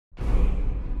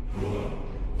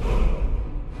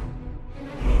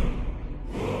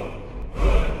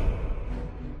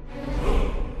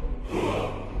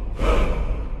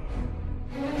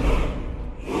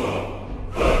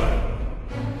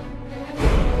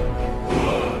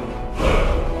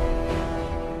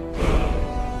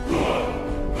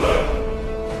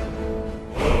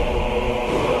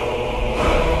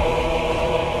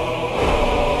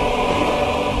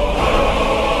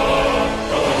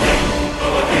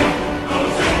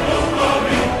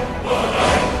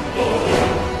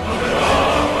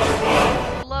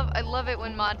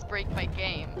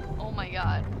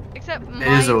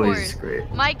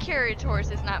My carriage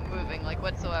horse is not moving like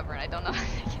whatsoever, and I don't know how to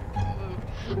get it to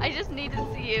move. I just need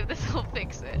to see if this will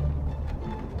fix it.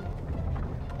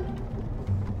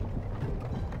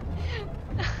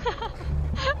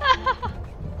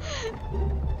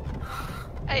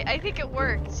 I think it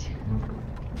worked.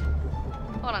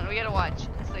 Hold on, we gotta watch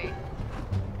and see.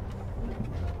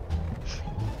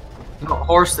 No,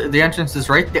 horse, the entrance is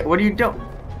right there. What are you doing?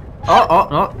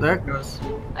 Oh, there it goes.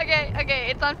 Okay,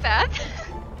 it's on path.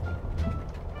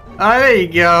 Oh, there you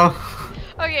go.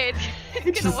 Okay,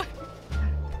 it's gonna work.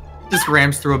 Just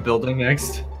rams through a building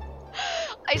next.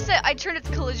 I turned its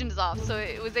collisions off, so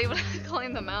it was able to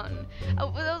climb the mountain.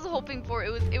 What I was hoping for,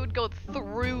 it would go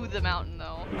through the mountain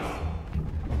though.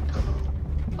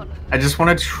 I just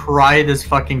want to try this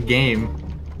fucking game.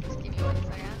 Just give me 1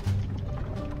 second.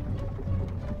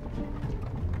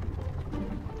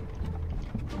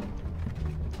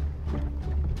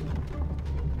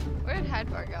 Where did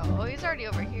Hadvar go? Oh, he's already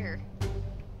over here.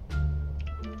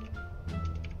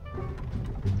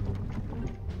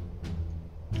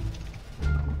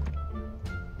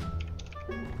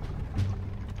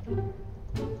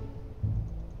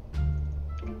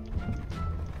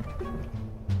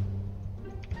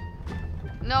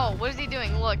 No, what is he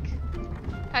doing? Look.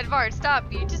 Hadvar,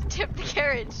 stop. You just tipped the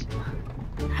carriage.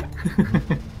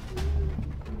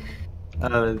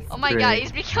 Oh my god,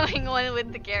 he's becoming one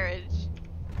with the carriage.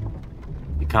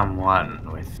 Become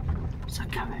one with the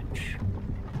carriage.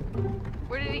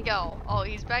 Where did he go? Oh,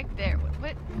 he's back there.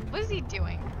 What is he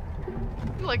doing?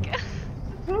 Look.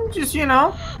 Just,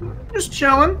 just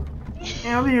chilling.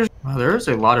 Well, there's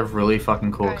a lot of really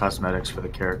fucking cool cosmetics for the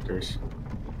characters.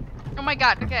 Oh my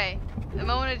god, okay. The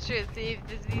moment of truth, see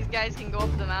if these guys can go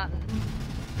up the mountain.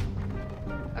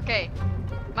 Okay,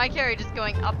 my carriage is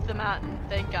going up the mountain,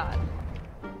 thank god.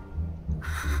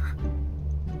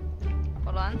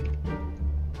 Hold on.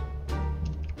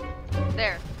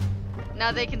 There.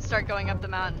 Now they can start going up the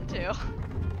mountain too.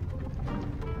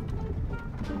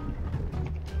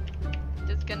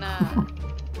 Just gonna...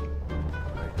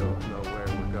 I don't know where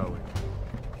we're going,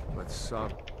 but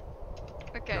some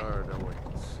okay. guard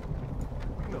awaits.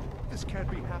 No, this can't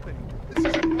be happening. This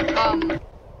is...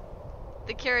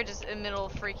 The carriage is in the middle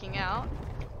of freaking out.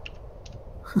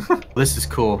 This is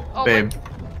cool, oh babe.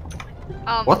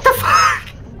 My... What the fuck?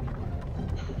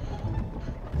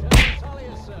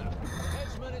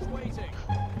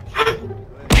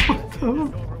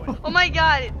 Oh my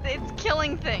god, it's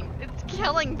killing things. It's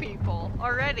killing people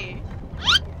already.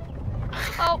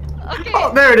 Oh, okay.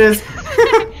 Oh, there it is.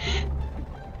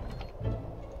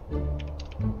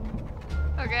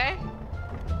 Okay.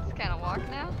 Let's kind of walk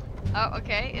now. Oh,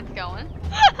 okay, it's going.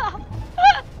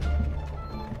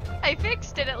 I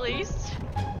fixed it at least.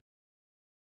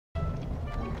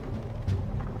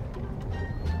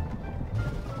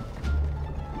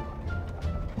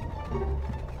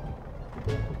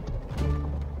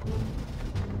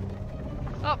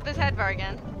 Oh, there's Hadvar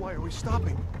again. Why are we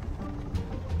stopping?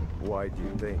 Why do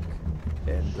you think?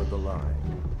 End of the line.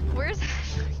 Where's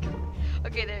Hadvar going?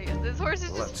 Okay, there he is. This horse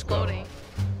is just floating.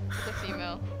 It's a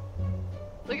female.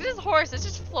 Look at this horse, it's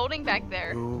just floating back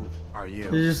there. Who are you?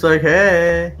 He's just like,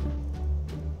 hey.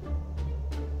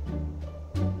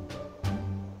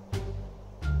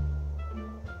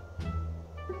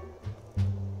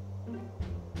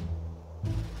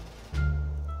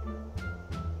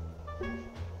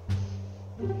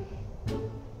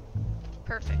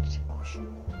 Perfect.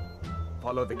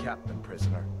 Follow the captain,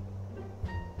 prisoner.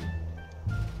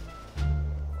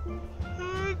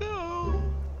 Here we go.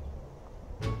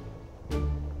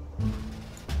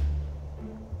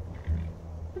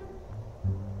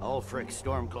 Ulfric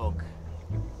Stormcloak.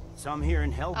 Some here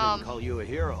in Helgen call you a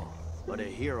hero, but a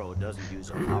hero doesn't use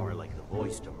a power like the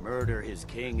voice to murder his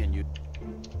king and you...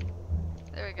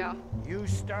 There we go. You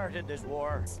started this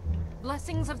war.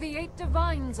 Blessings of the 8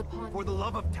 divines upon... For the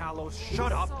love of Talos,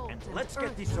 shut up and let's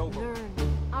get this over.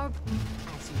 As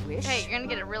you wish. Hey, you're gonna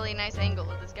get a really nice angle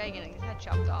of this guy getting his head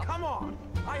chopped off. Come on!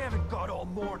 I haven't got all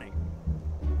morning.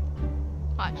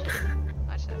 Watch.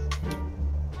 Watch this.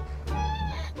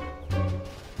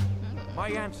 My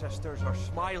ancestors are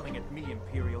smiling at me,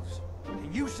 Imperials.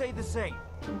 Can you say the same?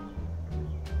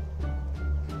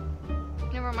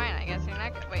 Never mind, I guess you're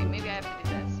not gonna... Wait, maybe I have to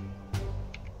do this.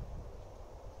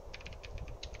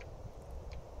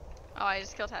 Oh, I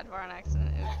just killed Hadvar on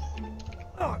accident.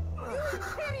 Oops.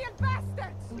 Imperial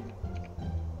bastards!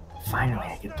 Finally,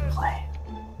 I get to play.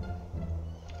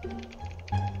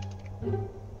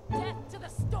 Death to the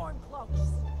Stormcloaks!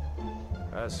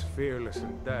 As fearless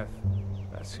in death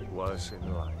as he was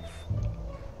in life.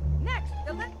 Next,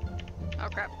 Oh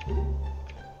crap.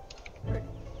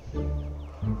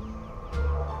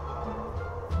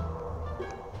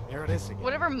 Here it is again.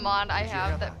 Whatever mod I Did you hear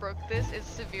have that that? broke this is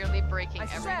severely breaking I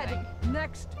everything. said,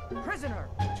 next prisoner.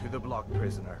 To the block,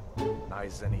 prisoner.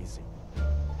 Nice and easy.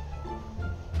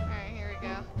 Alright, here we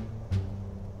go.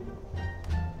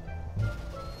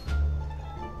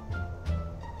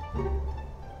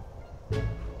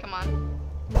 Come on.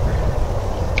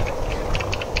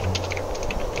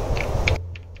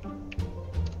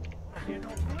 In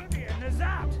oblivion is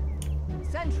that?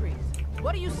 Sentries,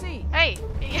 what do you see? Hey,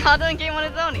 he held on game on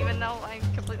his own, even though I'm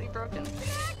completely broken.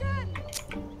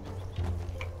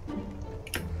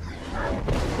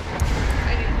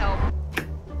 I need help.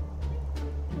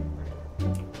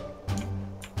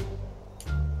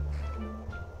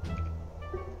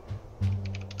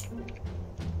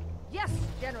 Yes,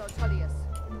 General Tullius.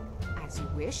 As you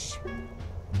wish.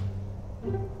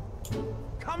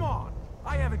 Come on!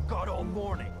 I haven't got all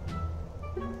morning.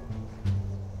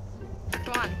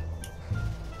 Come on.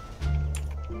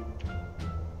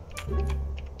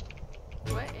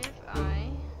 What if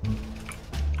I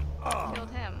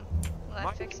killed him? Will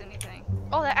that fix anything?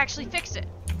 Oh, that actually fixed it.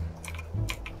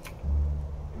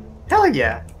 Hell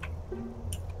yeah.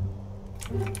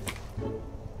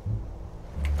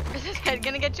 Is his head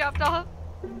gonna get chopped off?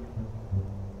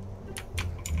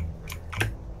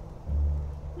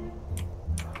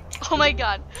 Oh my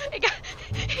god.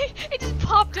 It just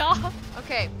popped off.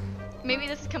 Okay. Maybe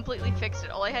this completely fixed it.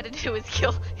 All I had to do was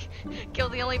kill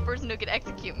the only person who could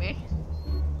execute me.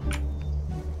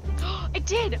 It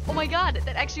did! Oh my god,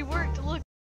 that actually worked. Look.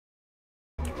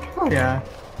 Oh yeah.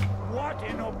 What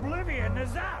in oblivion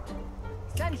is that?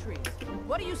 Sentries,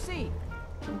 what do you see?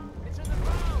 It's in the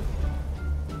ground.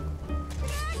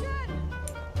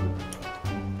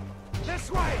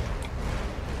 This way.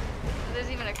 There's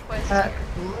even a quest That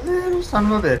here. little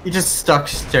son of a bitch. He just stuck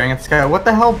staring at the sky. What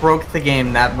the hell broke the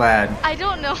game that bad? I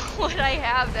don't know what I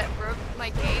have that broke my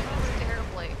game. It's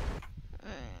terribly.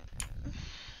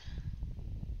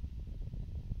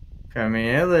 Come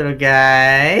here, little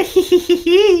guy.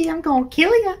 I'm gonna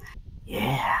kill you.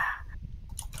 Yeah.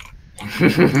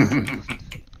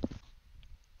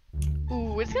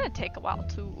 Ooh, it's gonna take a while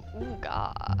too. Ooh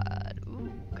god.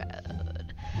 Ooh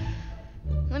god.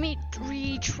 Let me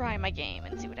retry my game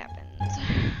and see what happens.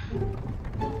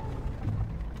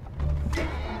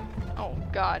 Oh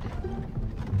god.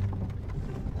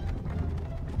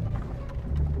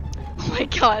 Oh my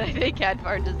god, I think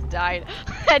Hadvar just died.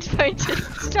 Hadvar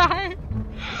just died.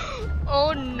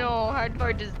 Oh no,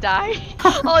 Hadvar just died.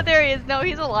 Oh, there he is. No,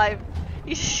 he's alive.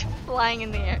 He's flying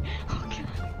in the air. Oh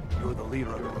god. You're the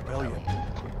leader of the rebellion.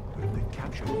 But if they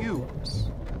capture you,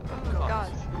 Oh god.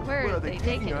 Where Where are are they they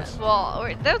taking taking us? us?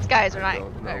 Well, those guys are I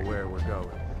not. don't know where we're going.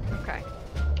 Okay.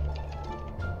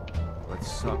 But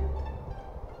some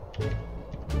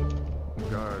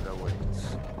guard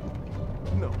awaits.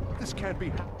 No, this can't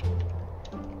be.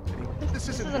 This This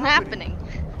isn't isn't happening.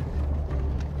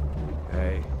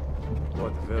 Hey,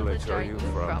 what village Village are you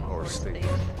from, horse thief?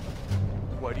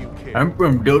 Why do you care? I'm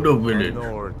from Dodo I'm Village.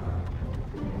 Nord.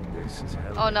 This is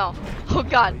hell. Oh no. Oh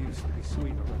god. I used to be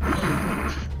sweet.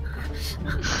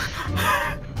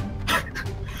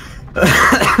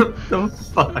 The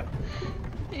fuck?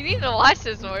 You need to watch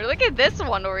this more. Look at this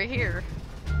one over here.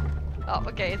 Oh,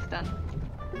 okay, it's done.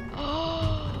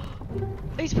 Oh,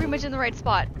 he's pretty much in the right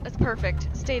spot. That's perfect.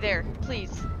 Stay there,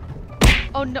 please.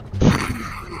 Oh no.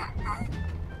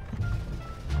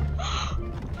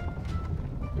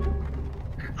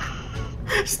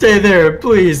 Stay there,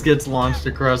 please. Gets launched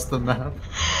across the map.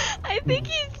 I think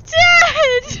he's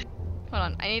dead. Hold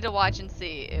on, I need to watch and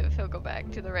see if he'll go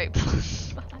back to the right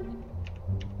spot.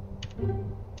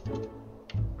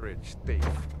 Rich thief.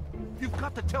 You've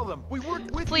got to tell them we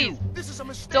weren't with Please, you. This is a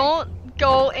mistake. don't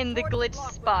go in the glitch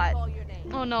spot. Call your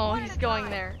name. Oh no, he's going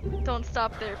there. Don't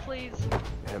stop there, please.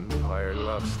 Empire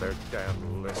loves their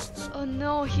damn lists. Oh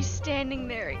no, he's standing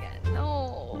there again.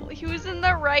 No, he was in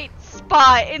the right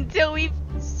spot until we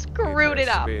screwed it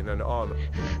has up. been an honor.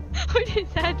 What is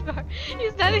that for?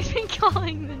 He's not even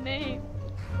calling the name.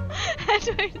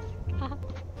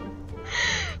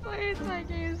 Why is my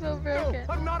game so broken?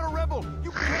 No, I'm not a rebel.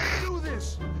 You can't do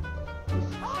this.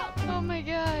 Oh my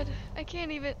god. I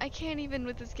can't even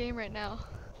with this game right now.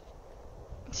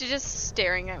 She's just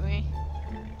staring at me.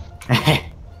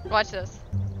 Watch this.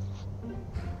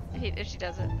 If she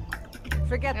does it.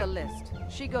 Forget Yep. the list.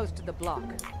 She goes to the block.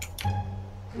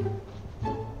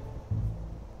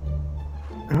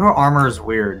 Her armor is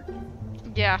weird.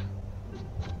 Yeah.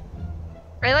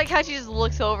 I like how she just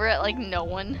looks over at like no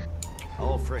one.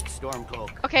 Ulfric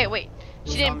Stormcloak. Okay, wait.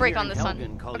 She didn't Some break here on in the sun.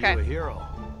 Helgen call Okay. you a hero,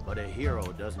 but a hero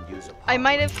doesn't use a power I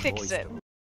might have like the fixed voice it. to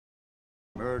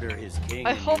murder his king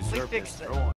I and hope we usurp his fixed it.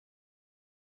 throne.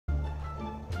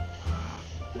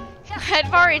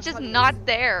 Edvar is just not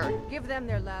there. Give them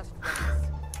their last breaths.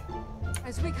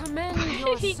 As we commend Where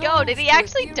your did he go? souls Did he to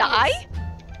actually Ethereus. die?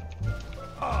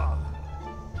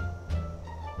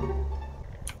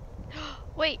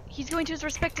 Wait, he's going to his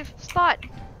respective spot.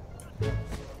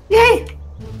 Yay!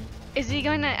 Is he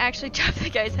going to actually chop the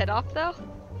guy's head off though?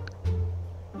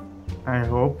 I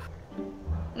hope.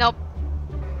 Nope.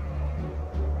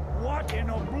 What in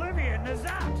oblivion is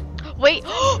that? Wait.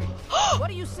 What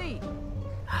do you see?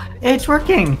 It's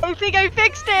working! I think I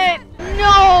fixed it!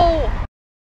 No!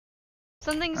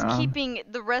 Something's keeping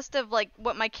the rest of like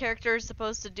what my character is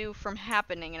supposed to do from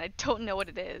happening, and I don't know what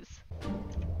it is.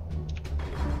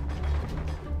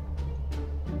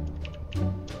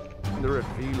 The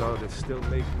reveal is still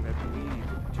making that need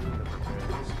tune of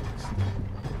preparedness.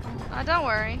 Don't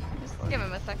worry. Just give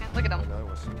him a second. Look at him. When I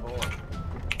was born,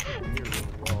 hearing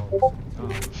walls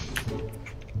and towers.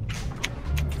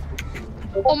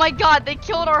 Oh my god, they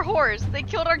killed our horse! They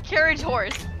killed our carriage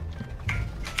horse!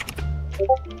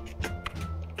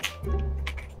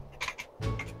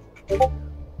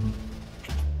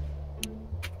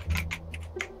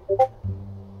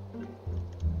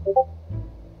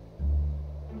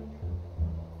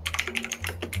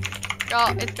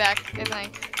 Oh, it's back, I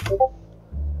think.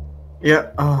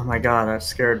 Yeah, oh my god, that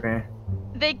scared me.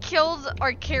 They killed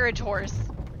our carriage horse.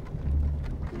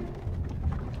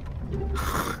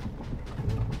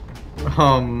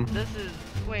 This is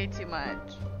way too much.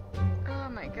 Oh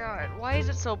my god, why is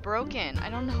it so broken? I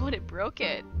don't know what it broke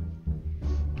it.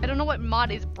 I don't know what mod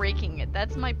is breaking it,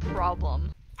 that's my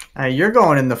problem. Hey, you're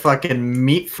going in the fucking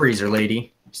meat freezer,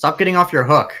 lady. Stop getting off your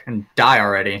hook and die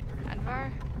already.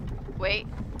 Advar? Wait.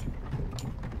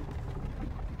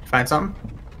 Find something?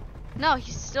 No,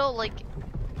 he's still like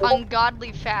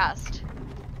ungodly fast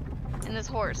in this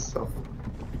horse. The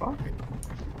fuck?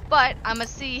 But I'ma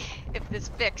see if this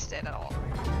fixed it at all.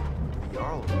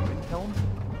 Jarl of Windhelm?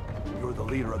 You're the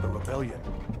leader of the rebellion.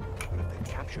 But if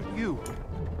they captured you...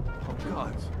 Oh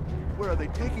gods, where are they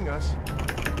taking us?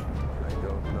 I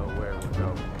don't know where we're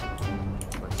going,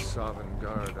 but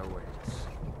Sovngarde awaits.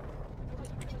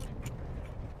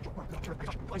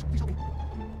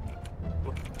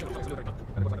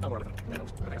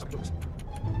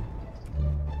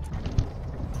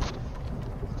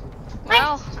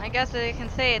 Well, I guess I can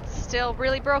say it's still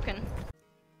really broken.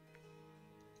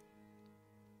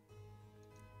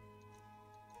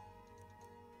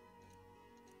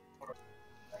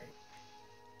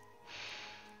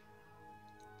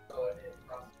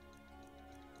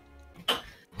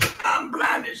 I'm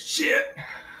blind as shit.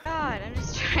 God, I'm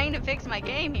just trying to fix my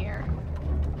game here.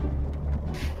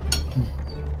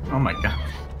 Oh my god.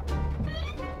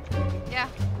 Yeah,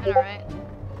 alright.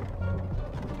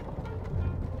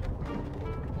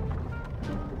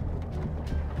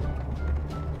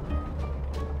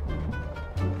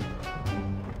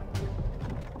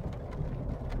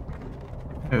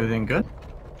 Everything good?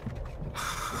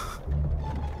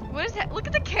 What is that? Look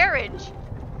at the carriage!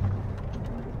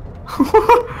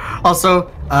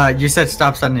 Also, you said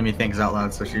stop sending me things out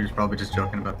loud, so she was probably just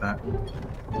joking about that.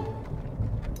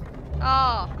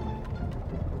 Oh.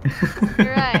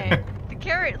 You're right. The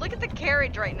carriage, look at the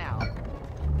carriage right now.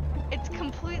 It's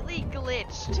completely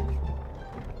glitched.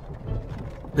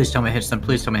 Please tell me it hits them,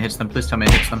 please tell me it hits them, please tell me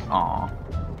it hits them. Aww.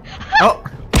 Oh!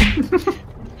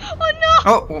 Oh no!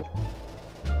 Oh!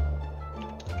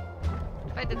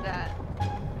 If I did that.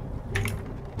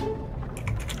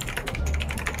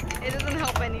 It doesn't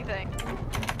help anything.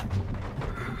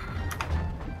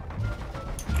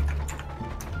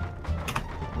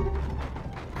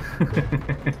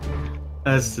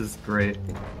 That's just great.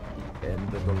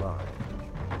 End of the line.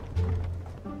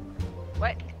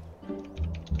 What?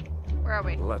 Where are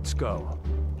we? Let's go.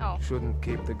 Oh. Shouldn't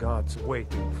keep the gods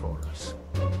waiting for us.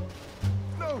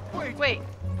 No, wait! Wait.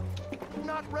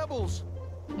 Not rebels!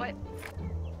 What?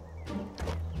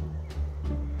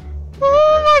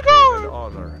 Oh my god!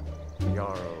 Honor,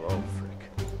 Jarl Ulfric.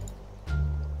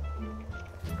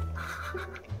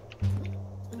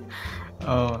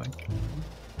 Oh.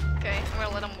 Okay, I'm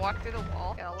gonna let him walk through the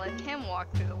wall. I'll let him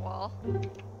walk through the wall.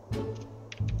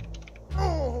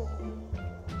 Oh!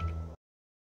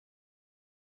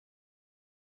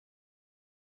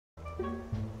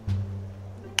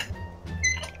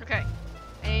 Okay.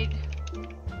 I need...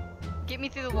 Get me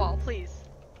through the wall, please.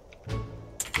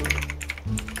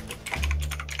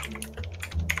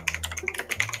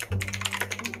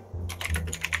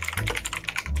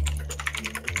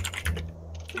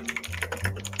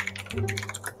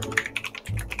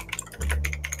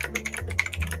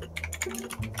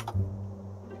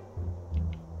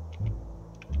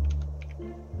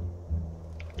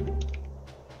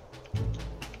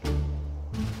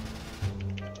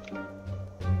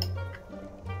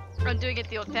 I'm doing it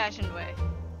the old-fashioned way.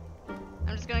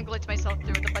 I'm just gonna glitch myself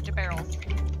through with a bunch of barrels.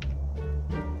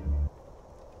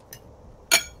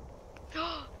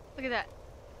 Look at that.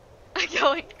 I'm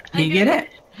going. You get it?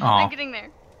 I'm Oh, getting there.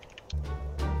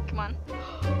 Come on.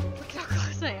 Look at how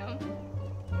close I am.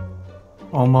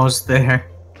 almost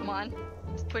there. Come on.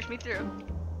 Just push me through.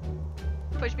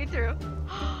 Push me through.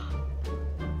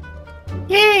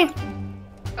 Yay!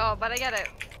 Oh, but I got it.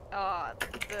 Oh,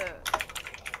 the...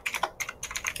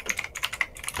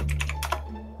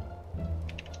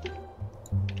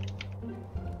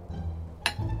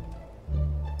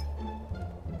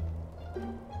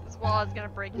 This wall is gonna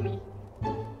break me.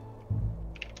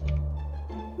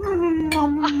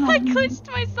 I glitched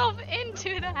myself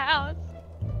into the house.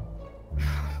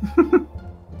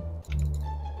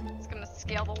 Just gonna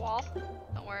scale the wall.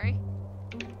 Don't worry.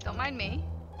 Don't mind me.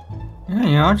 Yeah,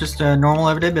 you know, just a normal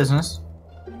everyday business.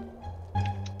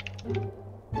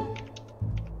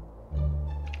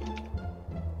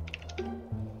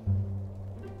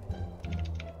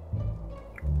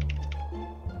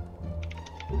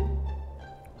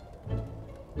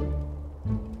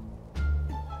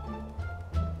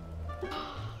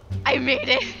 I made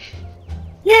it!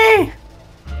 Yay!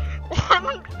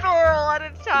 One barrel at a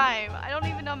time. I don't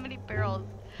even know how many barrels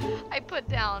I put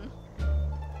down.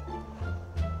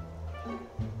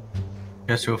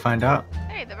 Guess we'll find out.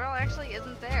 Hey, the barrel actually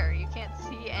isn't there. You can't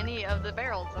see any of the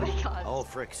barrels that I got. Oh,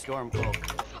 frick,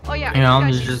 Stormcloak. Oh yeah, You know, I forgot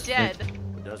it's she's just dead.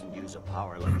 Who doesn't use a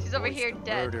power like She's the over voice here to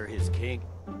dead. murder his king.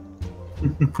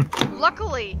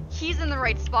 Luckily, he's in the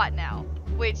right spot now,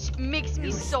 which makes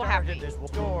me so happy. This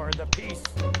door, the peace.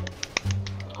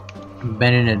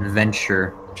 Been an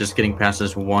adventure just getting past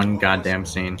this one goddamn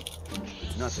scene.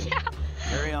 It's nothing. Yeah.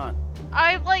 Carry on.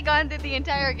 I've like gone through the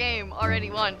entire game already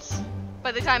once.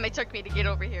 By the time it took me to get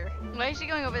over here. Why is she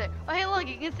going over there? Oh hey look,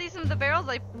 you can see some of the barrels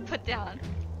I put down.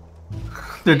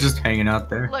 They're just hanging out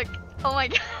there. Look, oh my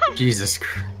god. Jesus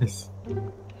Christ. Hold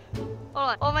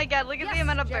on. Oh my god, look at the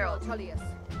amount of General barrels. Tullius.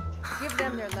 Give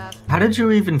them their last. How did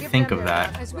you even Give think them of their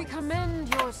that? last As we rites. commend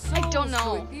your souls I don't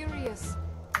know. to Aetherius,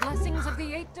 blessings of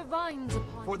the eight divines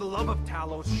upon For the love of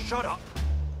Talos, shut up.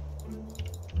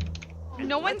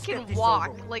 No one Let's can get this walk.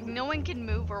 over with. Like no one can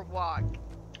move or walk.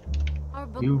 our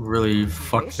You really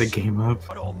fucked the game up.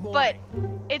 But all But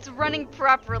morning. it's running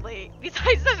properly.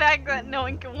 Besides the fact that no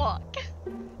one can walk.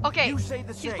 Okay, You say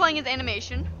the he's same. playing his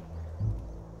animation.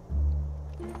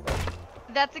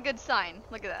 That's a good sign.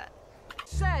 Look at that.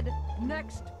 Said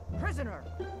next prisoner.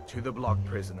 To the block,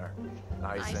 prisoner.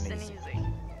 Nice, Nice and and easy. easy.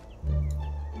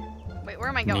 Wait, where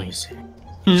am I going? Easy.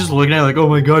 You're just looking at it like, oh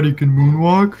my god, you can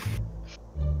moonwalk?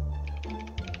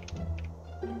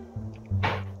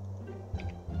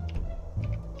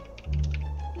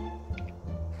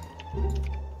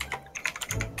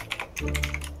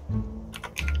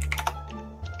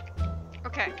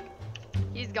 Okay,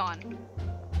 he's gone.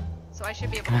 So I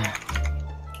should be able to walk.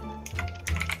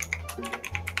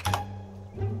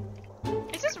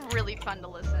 It's just really fun to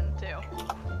listen to.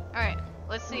 Alright,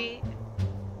 let's see.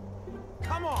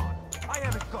 Come on. I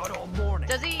haven't got all morning.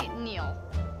 Does he kneel?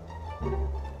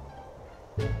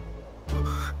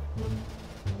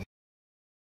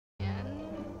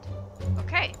 And...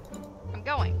 okay, I'm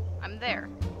going. I'm there.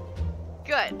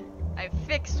 Good. I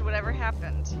fixed whatever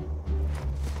happened.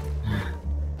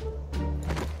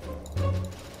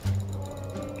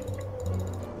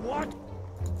 What?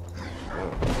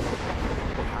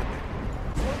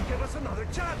 Won't give us another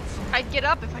chance. I'd get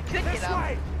up if I could This get up.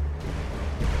 way.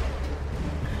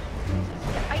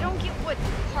 I don't get what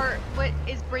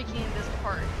is breaking in this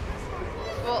part.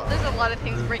 Well, there's a lot of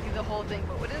things breaking the whole thing,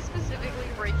 but what is specifically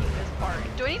breaking this part?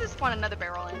 Do I need to spawn another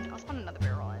barrel in? I'll spawn another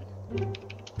barrel in.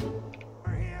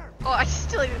 We're here. Oh, I just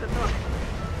deleted the door.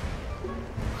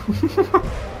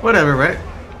 Whatever, right?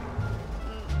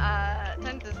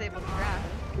 Time to disable the ground.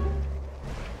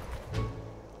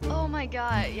 Oh my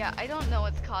god, yeah, I don't know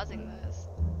what's causing this.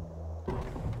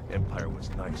 Empire was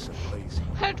nice and lazy.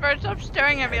 Edward, stop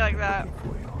staring at me like that.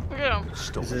 Look at him.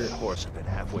 Stolen horse had been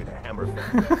halfway to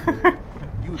Hammerfell.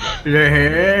 You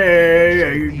Hey, how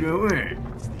you doing?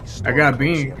 these I got Stormcloaks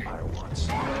beans. the Empire wants.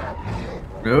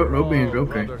 No beans,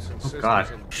 okay. brothers and Oh god.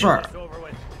 sisters in Sure.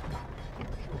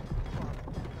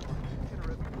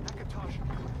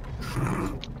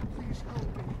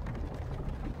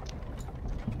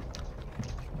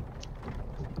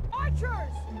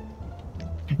 Archers!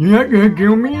 You're not gonna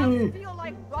kill Anyone else me! feel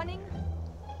like running?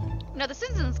 No, the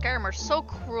citizens in Skyrim are so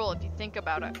cruel if you think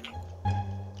about it.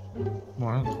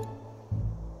 What?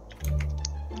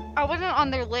 I wasn't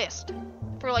on their list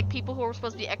for like people who were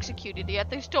supposed to be executed, yet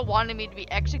they still wanted me to be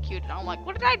executed. I'm like,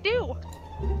 what did I do?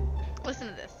 Listen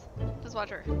to this. Just watch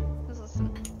her. Just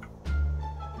listen.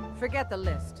 Forget the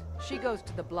list. She goes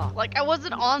to the block. Like, I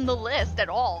wasn't on the list at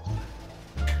all.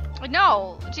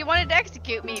 No, she wanted to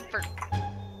execute me for...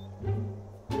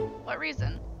 What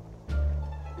reason?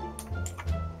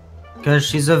 Because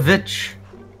she's a bitch.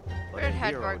 Where did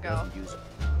Hadvar go?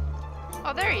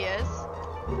 Oh, there he is.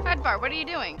 Hadvar, what are you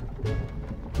doing?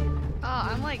 Oh,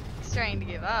 I'm like starting to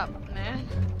give up, man.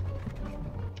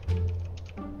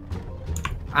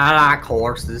 I like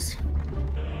horses.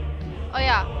 Oh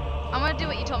yeah, I'm gonna do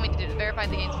what you told me to do to verify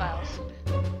the game's files.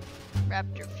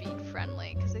 Raptor feed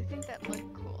friendly, because I think that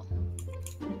looked cool.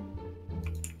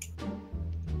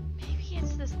 Maybe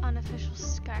it's this unofficial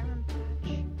Skyrim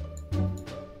patch.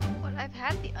 What? I've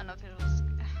had the unofficial.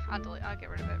 I'll get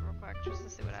rid of it real quick just to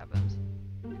see what happens.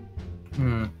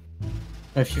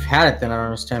 If you've had it, then I don't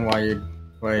understand why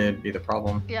it'd be the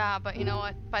problem. Yeah, but you know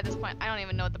what? By this point, I don't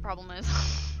even know what the problem is.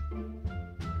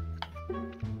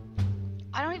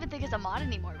 I don't even think it's a mod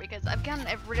anymore because I've gotten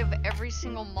rid of every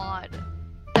single mod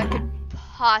that could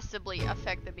possibly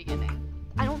affect the beginning.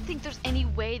 I don't think there's any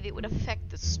way that would affect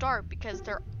the start because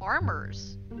they're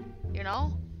armors, you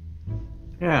know?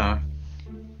 Yeah.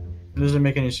 It doesn't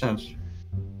make any sense.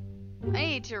 I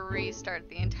need to restart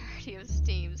the entirety of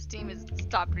Steam. Steam has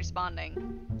stopped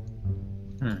responding.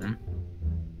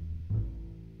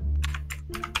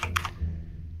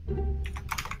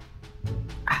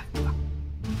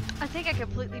 I think I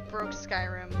completely broke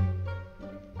Skyrim.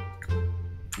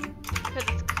 Because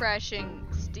it's crashing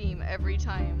Steam every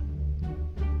time.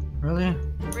 Really?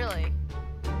 Really?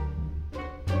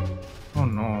 Oh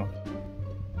no.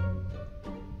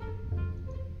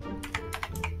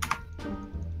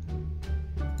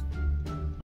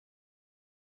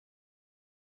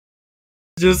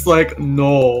 Just like,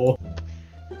 no.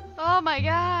 Oh my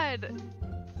god!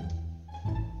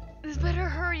 This better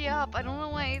hurry up. I don't know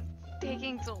why it's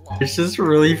taking so long. It's just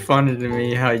really funny to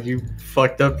me how you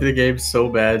fucked up the game so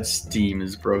bad Steam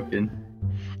is broken.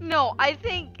 No, I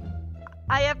think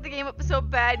I have the game up so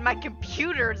bad my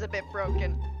computer is a bit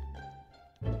broken.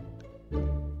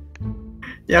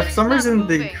 Yeah, But for it's some not reason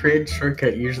the moving. create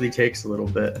shortcut usually takes a little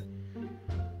bit.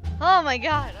 Oh my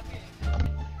god.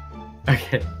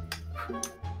 Okay. Okay.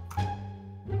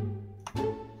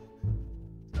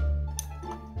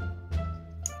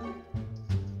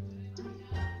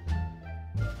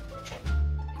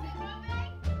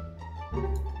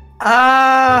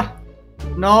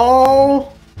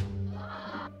 No.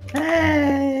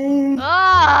 Hey.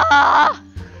 Ah!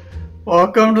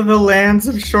 Welcome to the lands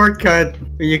of shortcut,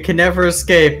 where you can never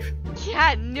escape.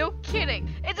 Yeah, no kidding.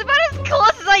 It's about as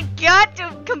close as I got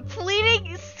to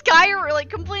completing Skyrim, like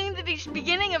completing the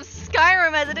beginning of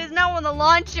Skyrim as it is now on the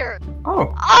launcher.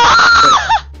 Oh.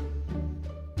 Ah!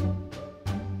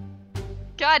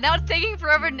 God, now it's taking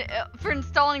forever for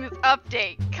installing this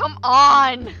update. Come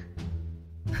on.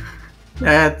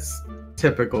 That's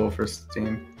typical for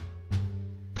Steam.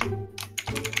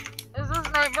 Is this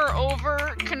ever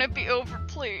over? Can it be over,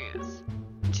 please?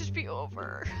 Just be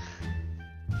over.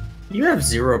 You have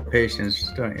zero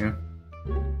patience, don't you?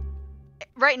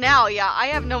 Right now, yeah, I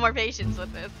have no more patience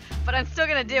with this, but I'm still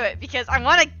gonna do it because I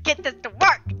want to get this to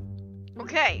work.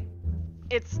 Okay,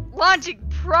 it's launching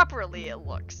properly, it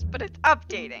looks, but it's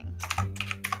updating.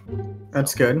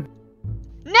 That's good.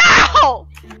 No!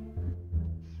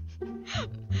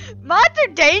 Mods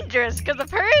are dangerous because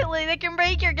apparently they can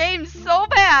break your game so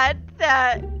bad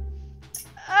that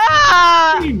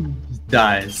He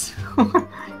dies.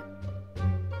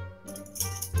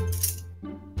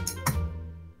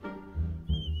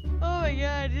 Oh my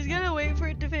god, just gotta wait for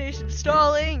it to finish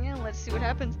installing and let's see what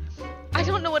happens. I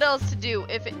don't know what else to do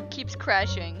if it keeps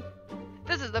crashing.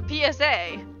 This is the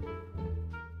PSA.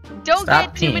 Don't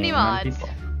Stop get too many peeing on mods. people.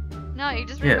 No, you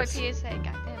just read Yes. my PSA,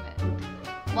 god damn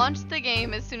it. Launch the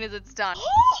game as soon as it's done.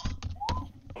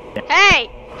 Hey!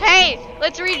 Hey!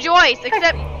 Let's rejoice!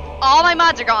 Except all my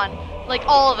mods are gone. Like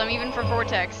all of them, even for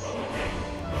Vortex.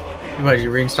 What,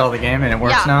 you reinstall the game and it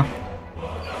works Yeah. now?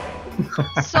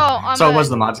 So, I'm So it gonna- was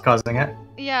the mods causing it?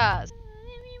 Yeah.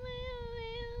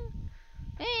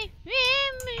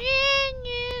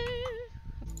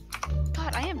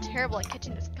 God, I am terrible at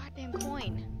catching this goddamn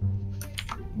coin.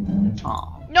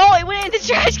 Aw. No, it went in the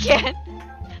trash can!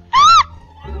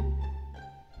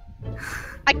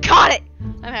 I caught it!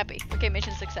 I'm happy. Okay,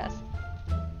 mission success.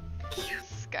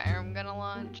 Skyrim gonna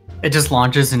launch. It just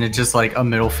launches and it's just like a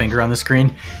middle finger on the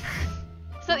screen.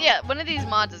 So yeah, one of these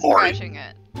mods is Oi. crashing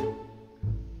it.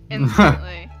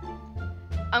 Instantly.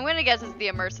 I'm gonna guess it's the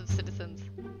immersive citizens.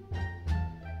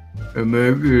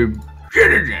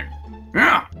 Citizen.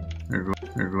 Yeah. This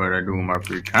is what I do in my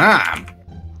free time.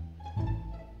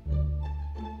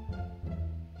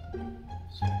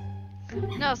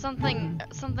 No,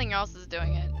 something else is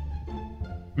doing it.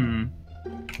 Hmm.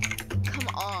 Come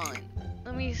on.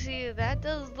 Let me see. That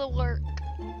does the work.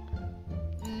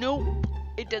 Nope.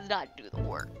 It does not do the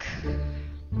work.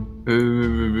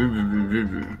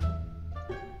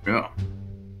 Yeah.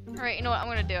 Alright, you know what? I'm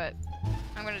gonna do it.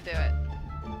 I'm gonna do it.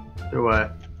 Do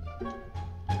what?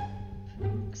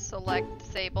 Select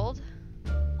disabled.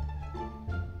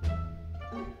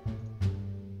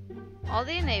 All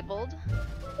the enabled.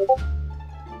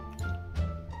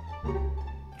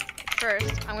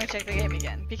 First, I'm gonna check the game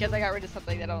again because I got rid of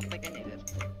something that I don't think I needed.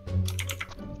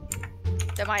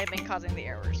 That might have been causing the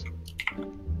errors.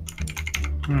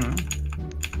 Hmm.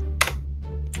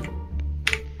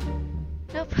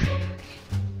 Nope.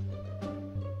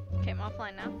 Okay, I'm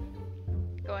offline now.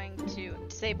 Going to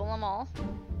disable them all.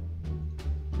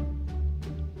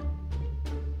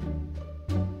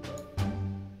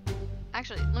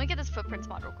 Actually, let me get this footprints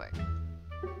mod real quick.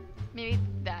 Maybe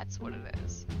that's what it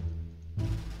is.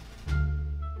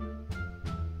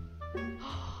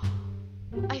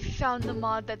 I found the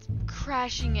mod that's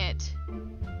crashing it.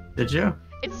 Did you?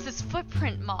 It's this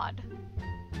footprint mod.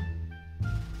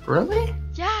 Really?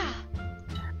 Yeah.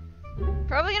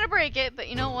 Probably gonna break it, but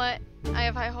you know what? I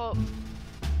have high hope.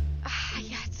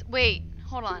 Yeah, wait,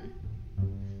 hold on.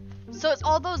 So it's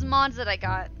all those mods that I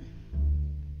got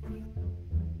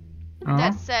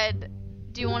that said,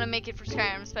 do you want to make it for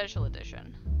Skyrim Special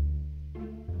Edition?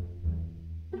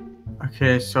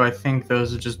 Okay, so I think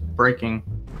those are just breaking.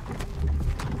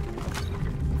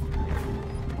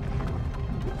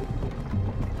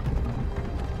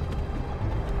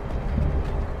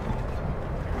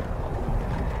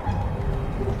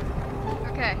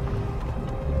 Okay.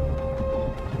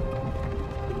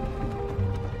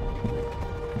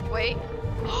 Wait.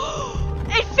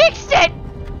 It fixed it!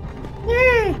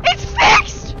 Yay! It's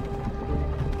fixed!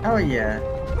 Oh yeah.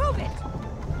 Prove it.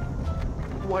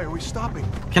 Why are we stopping?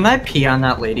 Can I pee on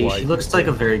that lady? Why She looks like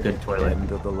a very good toilet.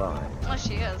 End of the line. Oh,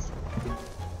 she is.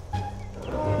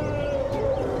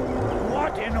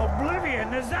 What in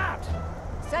oblivion is that?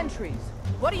 Sentries.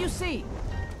 What do you see?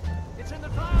 It's in the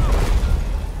clouds.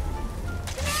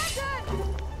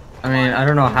 I mean, I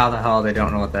don't know how the hell they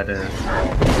don't know what that is.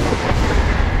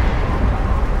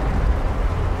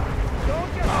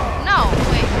 No,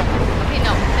 wait. Okay,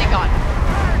 no, thank God.